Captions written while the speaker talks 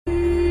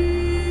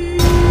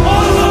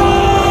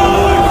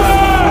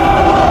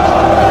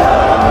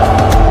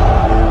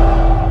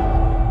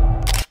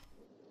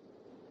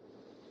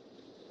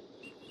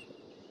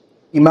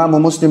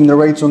Imam Muslim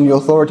narrates on the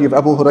authority of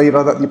Abu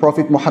Hurairah that the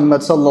Prophet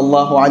Muhammad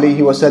sallallahu alaihi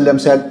wasallam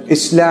said,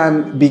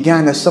 Islam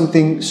began as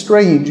something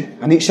strange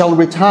and it shall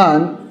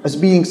return as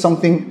being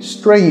something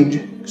strange.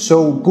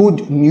 So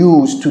good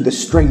news to the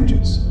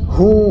strangers.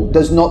 Who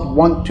does not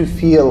want to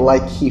feel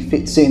like he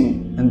fits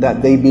in and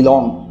that they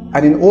belong?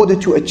 And in order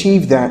to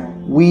achieve that,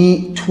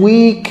 we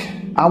tweak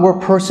our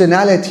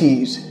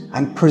personalities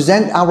and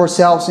present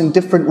ourselves in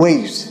different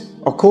ways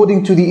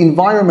according to the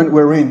environment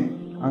we're in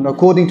and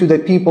according to the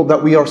people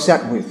that we are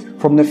set with.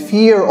 From the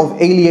fear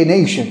of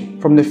alienation,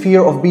 from the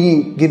fear of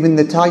being given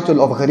the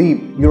title of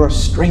gharib, you're a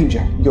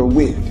stranger, you're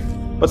weird.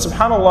 But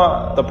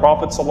subhanAllah, the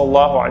Prophet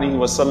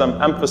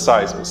ﷺ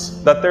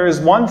emphasizes that there is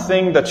one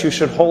thing that you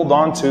should hold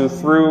on to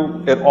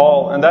through it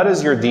all, and that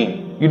is your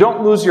deen. You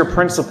don't lose your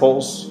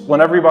principles when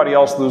everybody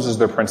else loses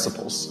their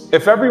principles.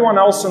 If everyone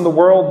else in the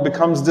world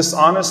becomes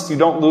dishonest, you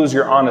don't lose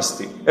your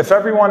honesty. If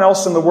everyone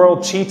else in the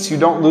world cheats, you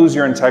don't lose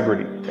your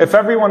integrity. If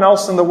everyone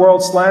else in the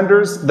world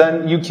slanders,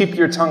 then you keep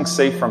your tongue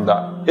safe from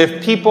that.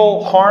 If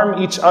people harm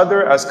each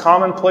other as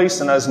commonplace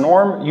and as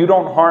norm, you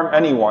don't harm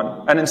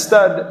anyone. And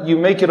instead, you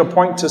make it a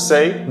point to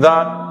say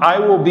that I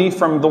will be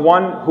from the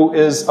one who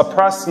is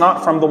oppressed,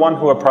 not from the one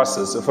who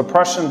oppresses. If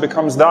oppression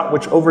becomes that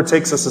which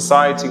overtakes a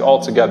society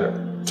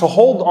altogether. To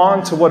hold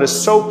on to what is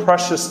so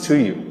precious to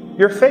you,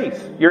 your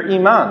faith, your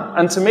iman,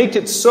 and to make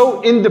it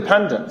so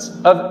independent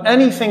of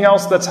anything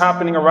else that's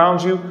happening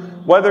around you,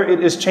 whether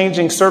it is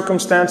changing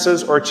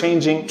circumstances or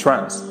changing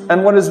trends.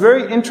 And what is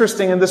very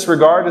interesting in this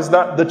regard is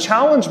that the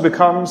challenge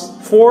becomes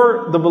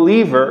for the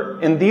believer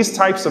in these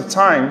types of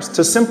times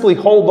to simply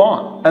hold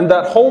on. And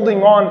that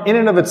holding on in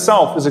and of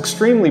itself is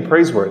extremely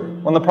praiseworthy.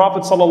 When the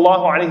Prophet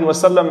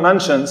ﷺ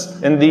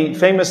mentions in the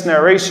famous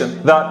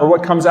narration that, or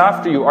what comes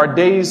after you, are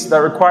days that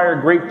require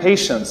great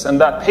patience,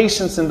 and that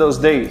patience in those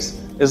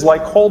days is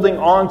like holding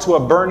on to a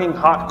burning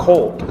hot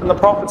coal. And the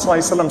Prophet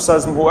ﷺ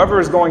says,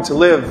 whoever is going to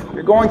live,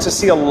 you're going to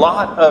see a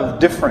lot of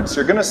difference.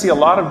 You're going to see a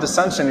lot of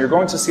dissension. You're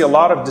going to see a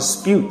lot of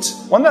dispute.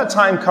 When that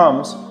time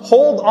comes,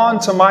 hold on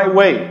to my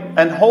way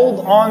and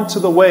hold on to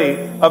the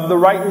way of the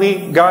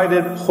rightly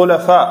guided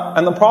khulafa.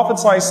 And the Prophet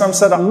ﷺ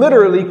said,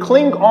 literally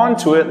cling on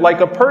to it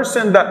like a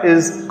person that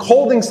is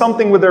holding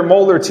something with their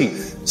molar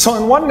teeth. So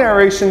in one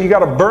narration, you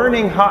got a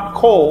burning hot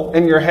coal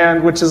in your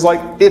hand, which is like,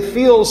 it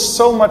feels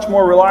so much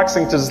more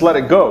relaxing to just let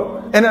it go.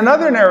 In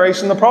another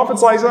narration, the Prophet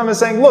ﷺ is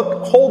saying,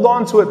 look, hold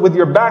on to it with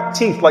your back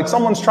teeth, like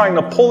someone's trying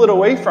to pull it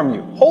away from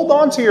you. Hold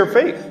on to your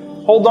faith.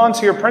 Hold on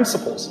to your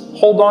principles.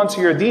 Hold on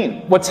to your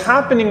deen. What's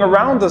happening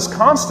around us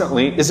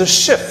constantly is a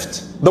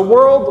shift. The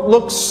world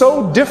looks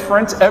so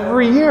different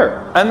every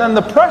year. And then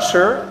the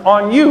pressure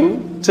on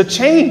you to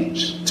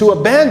change, to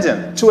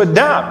abandon, to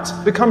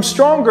adapt becomes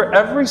stronger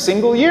every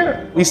single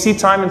year. We see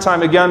time and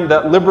time again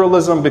that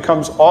liberalism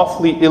becomes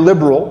awfully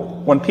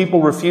illiberal when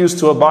people refuse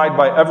to abide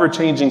by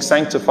ever-changing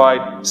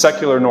sanctified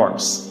secular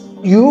norms.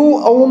 You,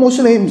 O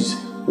Muslims,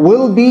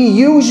 will be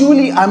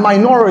usually a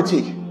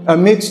minority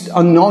amidst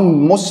a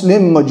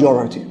non-Muslim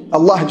majority.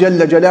 Allah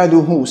Jalla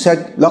Jalaluhu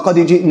said,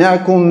 لَقَدْ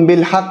جِئْنَاكُمْ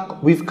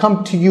بِالْحَقِّ We've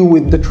come to you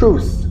with the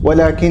truth.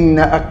 وَلَكِنَّ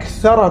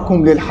أَكْثَرَكُمْ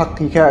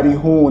لِلْحَقِّ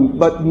كَارِهُونَ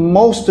But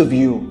most of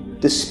you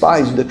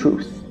despise the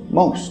truth.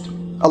 Most.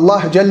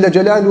 Allah Jalla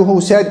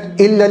Jalaluhu said,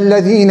 إِلَّا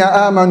الَّذِينَ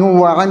آمَنُوا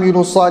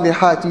وَعَمِلُوا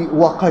الصَّالِحَاتِ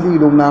وَقَلِيلٌ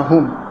مَا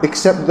هُمْ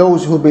Except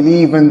those who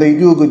believe and they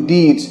do good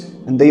deeds,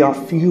 and they are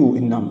few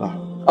in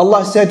number.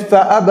 Allah said,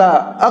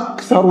 فَأَبَى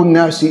أَكْثَرُ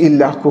النَّاسِ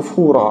إِلَّا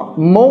كُفُورًا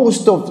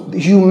Most of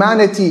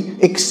humanity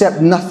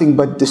accept nothing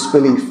but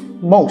disbelief.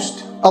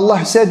 Most.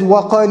 Allah said,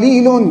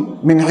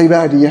 وَقَلِيلٌ مِنْ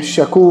عِبَادِيَ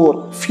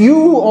الشَّكُورِ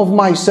Few of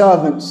my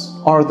servants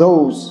are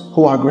those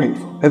who are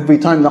grateful. Every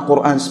time the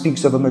Quran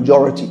speaks of a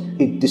majority,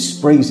 it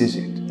dispraises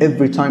it.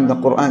 Every time the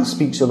Quran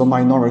speaks of a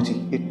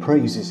minority, it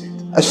praises it.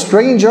 A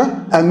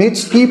stranger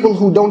amidst people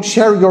who don't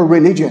share your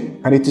religion,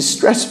 and it is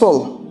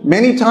stressful.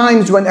 Many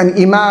times when an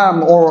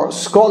imam or a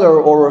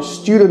scholar or a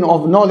student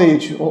of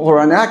knowledge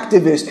or an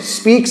activist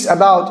speaks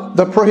about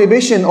the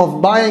prohibition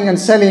of buying and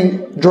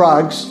selling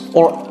drugs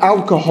or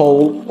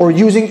alcohol or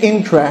using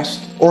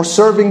interest or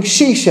serving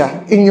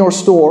shisha in your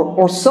store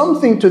or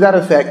something to that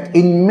effect,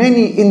 in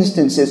many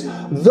instances,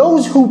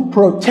 those who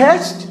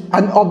protest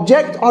and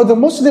object are the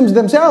Muslims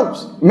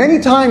themselves. Many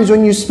times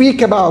when you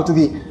speak about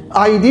the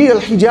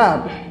ideal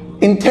hijab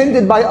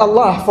intended by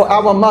Allah for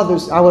our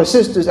mothers, our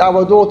sisters,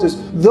 our daughters,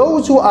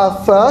 those who are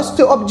first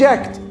to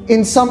object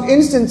in some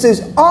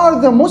instances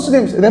are the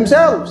Muslims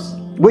themselves.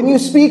 When you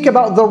speak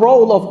about the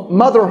role of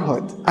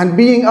motherhood and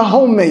being a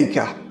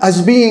homemaker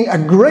as being a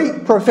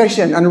great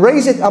profession and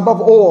raise it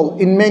above all,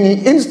 in many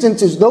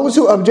instances those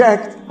who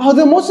object are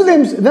the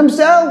Muslims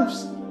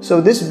themselves. So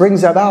this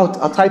brings about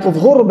a type of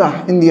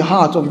ghurba in the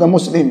heart of the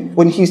Muslim.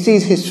 When he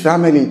sees his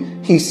family,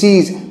 he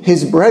sees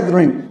his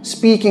brethren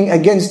speaking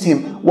against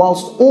him,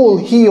 whilst all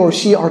he or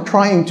she are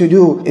trying to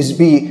do is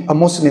be a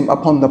Muslim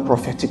upon the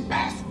prophetic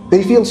path.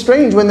 They feel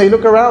strange when they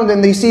look around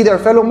and they see their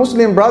fellow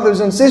Muslim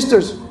brothers and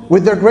sisters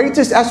with their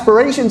greatest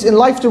aspirations in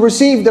life to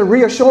receive the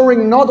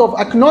reassuring nod of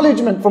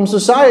acknowledgement from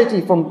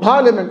society, from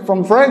parliament,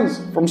 from friends,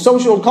 from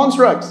social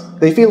constructs.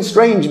 They feel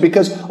strange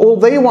because all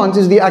they want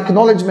is the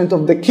acknowledgement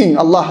of the King,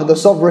 Allah the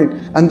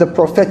Sovereign, and the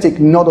prophetic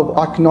nod of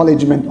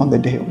acknowledgement on the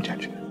Day of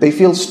Judgment. They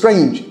feel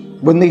strange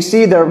when they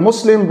see their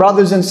Muslim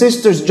brothers and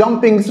sisters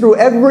jumping through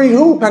every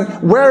hoop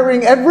and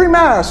wearing every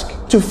mask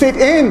to fit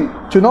in,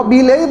 to not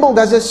be labeled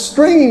as a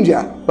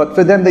stranger. But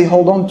for them, they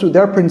hold on to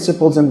their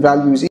principles and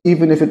values,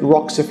 even if it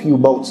rocks a few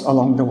boats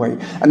along the way.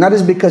 And that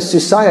is because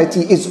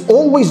society is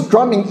always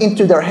drumming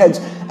into their heads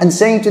and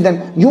saying to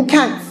them, you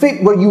can't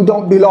fit where you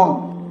don't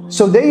belong.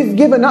 So they've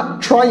given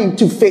up trying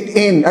to fit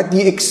in at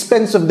the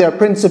expense of their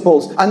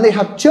principles, and they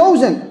have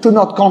chosen to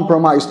not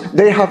compromise.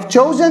 They have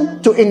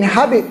chosen to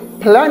inhabit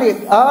planet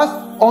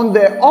Earth on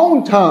their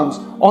own terms,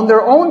 on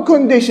their own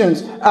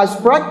conditions, as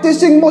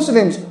practicing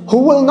Muslims who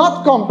will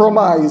not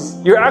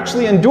compromise. You're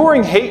actually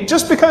enduring hate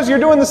just because you're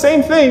doing the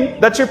same thing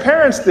that your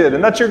parents did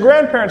and that your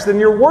grandparents did,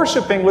 and you're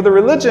worshiping with a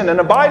religion and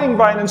abiding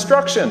by an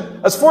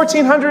instruction that's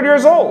 1400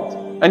 years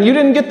old. And you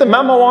didn't get the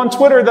memo on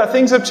Twitter that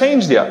things have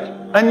changed yet.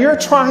 And you're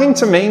trying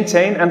to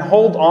maintain and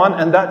hold on,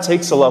 and that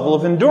takes a level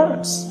of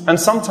endurance. And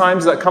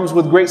sometimes that comes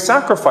with great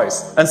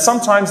sacrifice, and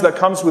sometimes that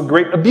comes with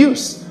great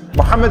abuse.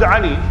 Muhammad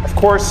Ali, of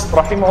course,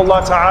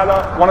 rahimahullah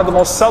ta'ala, one of the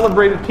most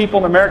celebrated people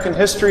in American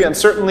history, and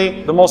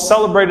certainly the most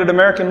celebrated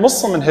American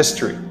Muslim in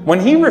history. When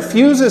he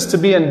refuses to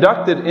be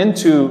inducted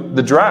into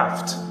the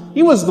draft,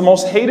 he was the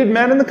most hated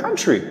man in the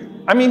country.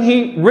 I mean,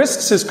 he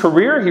risks his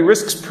career, he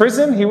risks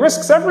prison, he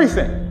risks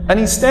everything. And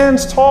he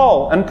stands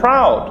tall and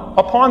proud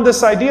upon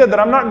this idea that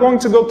I'm not going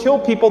to go kill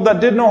people that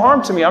did no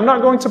harm to me. I'm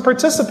not going to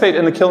participate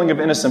in the killing of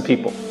innocent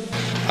people.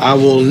 I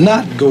will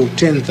not go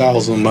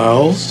 10,000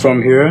 miles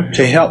from here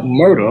to help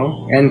murder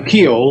and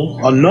kill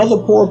another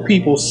poor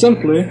people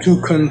simply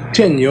to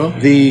continue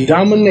the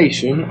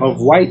domination of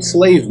white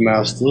slave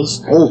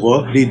masters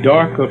over the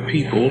darker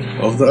people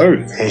of the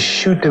earth. And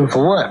shoot them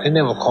for what? They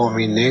never called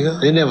me nigger.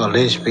 They never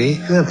lynched me.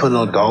 They never put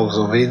no dogs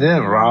on me. They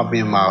never robbed me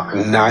of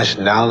my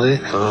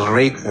nationality,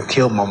 raped and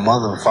killed my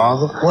mother and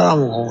father. What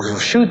I'm going to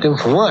shoot them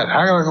for what?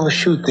 How can I go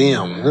shoot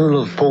them? Them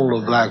little poor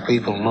little black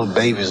people, little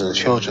babies and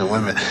children and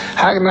women.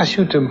 How can I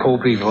shoot them poor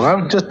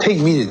people? Just take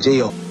me to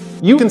jail.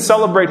 You can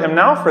celebrate him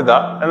now for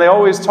that. And they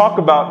always talk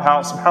about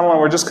how, subhanAllah,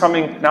 we're just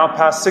coming now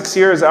past 6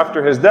 years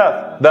after his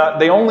death, that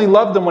they only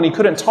loved him when he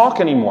couldn't talk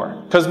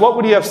anymore. Because what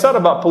would he have said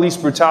about police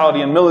brutality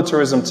and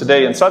militarism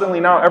today? And suddenly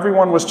now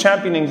everyone was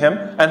championing him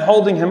and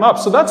holding him up.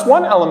 So that's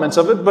one element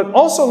of it. But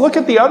also look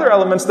at the other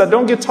elements that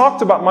don't get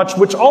talked about much,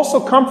 which also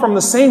come from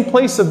the same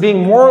place of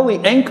being morally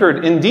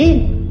anchored in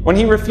deen. When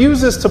he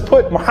refuses to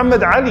put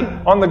Muhammad Ali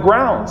on the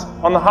ground,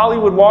 on the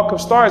Hollywood Walk of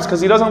Stars,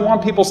 because he doesn't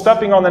want people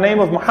stepping on the name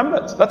of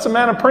Muhammad. That's a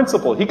man of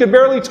principle. He could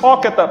barely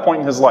talk at that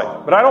point in his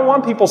life. But I don't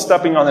want people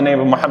stepping on the name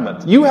of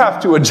Muhammad. You have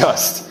to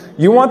adjust.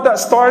 You want that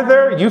star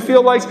there? You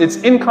feel like it's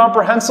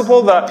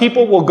incomprehensible that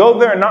people will go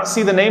there and not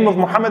see the name of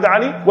Muhammad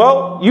Ali?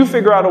 Well, you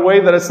figure out a way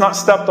that it's not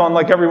stepped on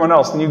like everyone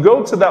else. And you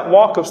go to that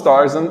Walk of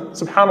Stars, and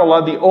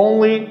subhanAllah, the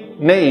only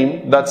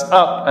name that's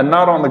up and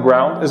not on the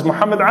ground is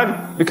Muhammad Ali.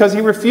 Because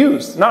he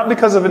refused. Not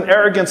because of an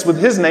arrogance with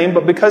his name,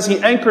 but because he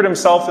anchored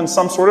himself in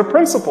some sort of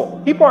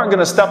principle. People aren't going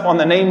to step on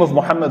the name of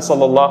Muhammad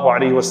sallallahu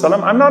alaihi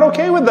wasallam. I'm not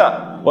okay with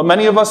that. What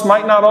many of us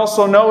might not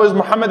also know is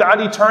Muhammad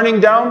Ali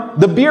turning down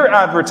the beer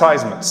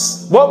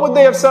advertisements. What would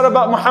they have said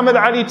about Muhammad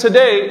Ali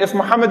today if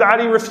Muhammad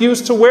Ali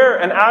refused to wear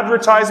an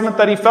advertisement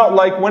that he felt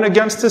like went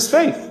against his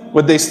faith?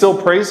 Would they still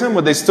praise him?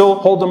 Would they still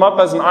hold him up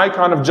as an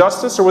icon of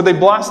justice? Or would they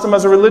blast him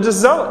as a religious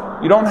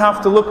zealot? You don't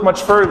have to look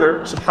much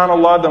further,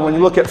 subhanAllah, than when you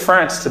look at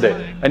France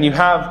today. And you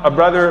have a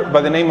brother by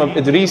the name of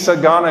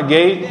Idrissa Gana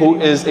Gueye, who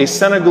is a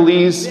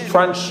Senegalese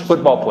French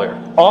football player.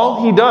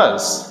 All he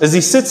does is he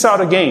sits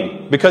out a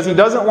game because he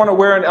doesn't want to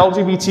wear an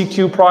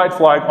LGBTQ pride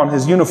flag on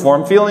his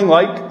uniform, feeling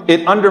like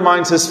it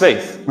undermines his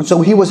faith. And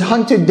so he was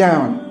hunted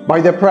down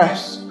by the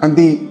press and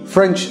the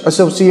French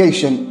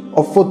Association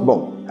of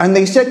Football. And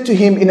they said to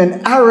him in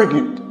an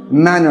arrogant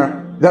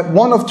manner that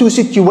one of two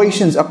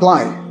situations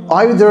apply.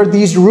 Either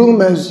these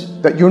rumors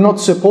that you're not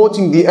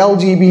supporting the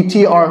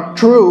LGBT are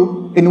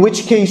true, in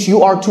which case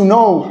you are to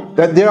know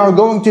that there are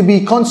going to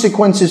be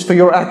consequences for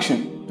your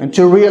action, and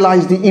to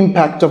realize the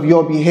impact of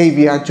your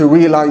behavior, and to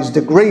realize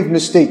the grave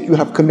mistake you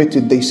have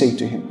committed, they say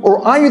to him.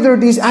 Or either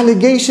these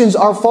allegations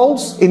are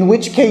false, in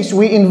which case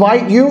we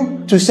invite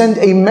you to send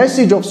a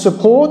message of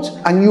support,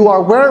 and you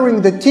are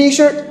wearing the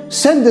t-shirt,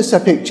 send us a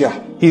picture.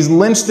 He's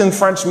lynched in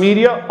French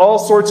media. All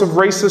sorts of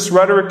racist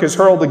rhetoric is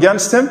hurled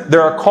against him.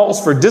 There are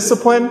calls for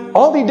discipline.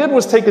 All he did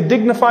was take a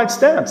dignified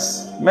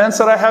stance. Man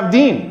said, I have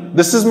deen.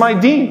 This is my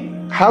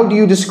deen. How do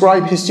you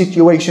describe his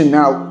situation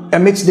now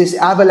amidst this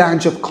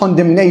avalanche of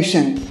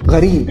condemnation?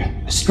 Gharib,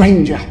 a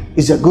stranger,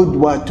 is a good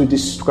word to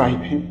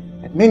describe him.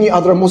 And many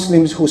other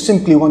Muslims who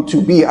simply want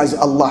to be as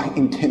Allah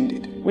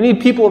intended. We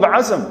need people of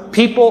azm,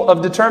 people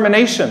of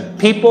determination,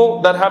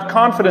 people that have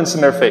confidence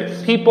in their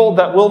faith, people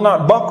that will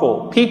not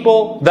buckle,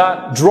 people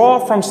that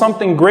draw from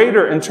something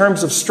greater in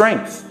terms of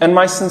strength. And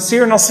my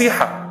sincere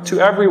nasiha to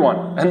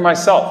everyone and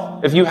myself,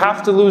 if you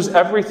have to lose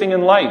everything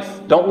in life,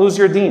 don't lose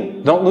your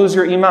deen, don't lose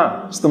your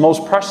iman. It's the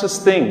most precious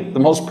thing, the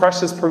most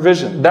precious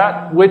provision,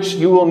 that which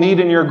you will need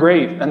in your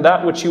grave, and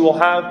that which you will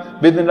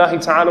have, bidnillahi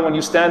ta'ala, when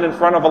you stand in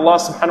front of Allah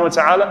subhanahu wa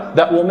ta'ala,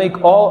 that will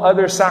make all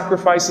other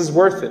sacrifices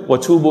worth it.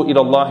 وَتُوبُوا إِلَى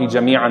اللَّهِ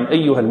جَمِيعًا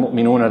أَيُّهَا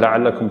الْمُؤْمِنُونَ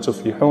لَعَلَّكُمْ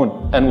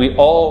تُفْلِحُونَ. And we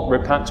all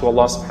repent to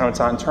Allah subhanahu wa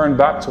ta'ala and turn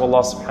back to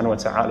Allah subhanahu wa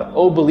ta'ala.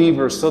 O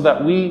believers, so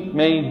that we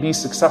may be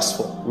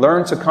successful.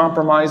 Learn to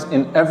compromise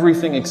in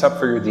everything except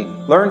for your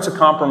deen. Learn to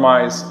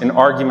compromise in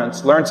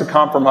arguments. Learn to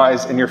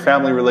compromise in your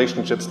family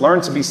relationships.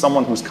 Learn to be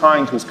someone who's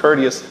kind, who's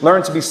courteous.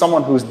 Learn to be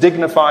someone who's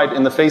dignified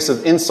in the face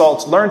of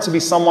insults. Learn to be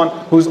someone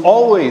who's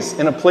always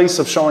in a place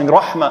of showing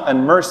rahmah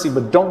and mercy,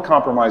 but don't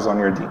compromise on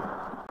your deen.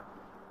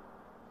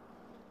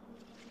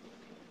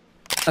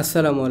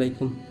 Assalamu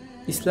alaikum.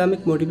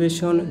 Islamic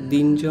Motivation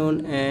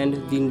Dinjon and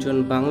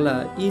Dinjon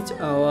Bangla is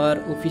our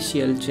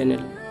official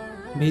channel.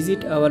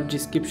 Visit our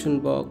description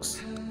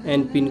box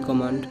and pin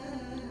command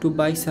to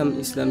buy some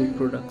Islamic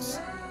products.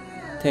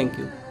 Thank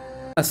you.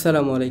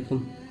 Assalamu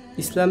alaikum.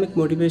 Islamic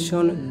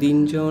Motivation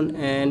Dinjon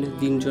and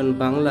Dinjon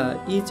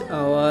Bangla is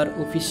our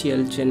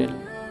official channel.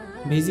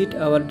 Visit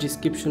our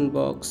description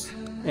box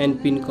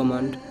and pin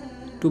command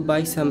to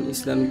buy some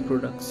Islamic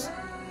products.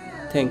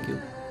 Thank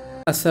you.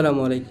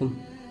 Assalamu alaikum.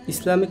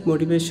 Islamic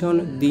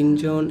Motivation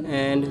Dinjon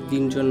and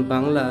Dinjon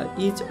Bangla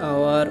is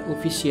our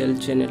official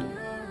channel.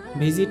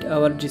 Visit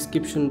our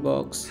description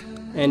box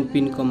and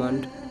pin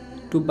command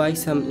to buy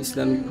some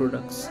Islamic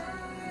products.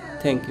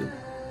 Thank you.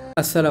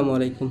 Assalamu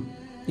alaikum.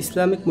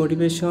 Islamic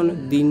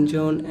Motivation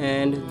Dinjon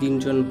and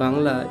Dinjon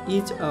Bangla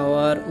is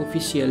our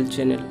official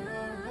channel.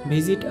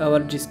 Visit our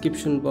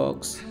description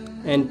box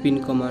and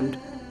pin command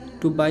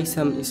to buy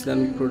some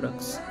Islamic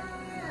products.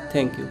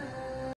 Thank you.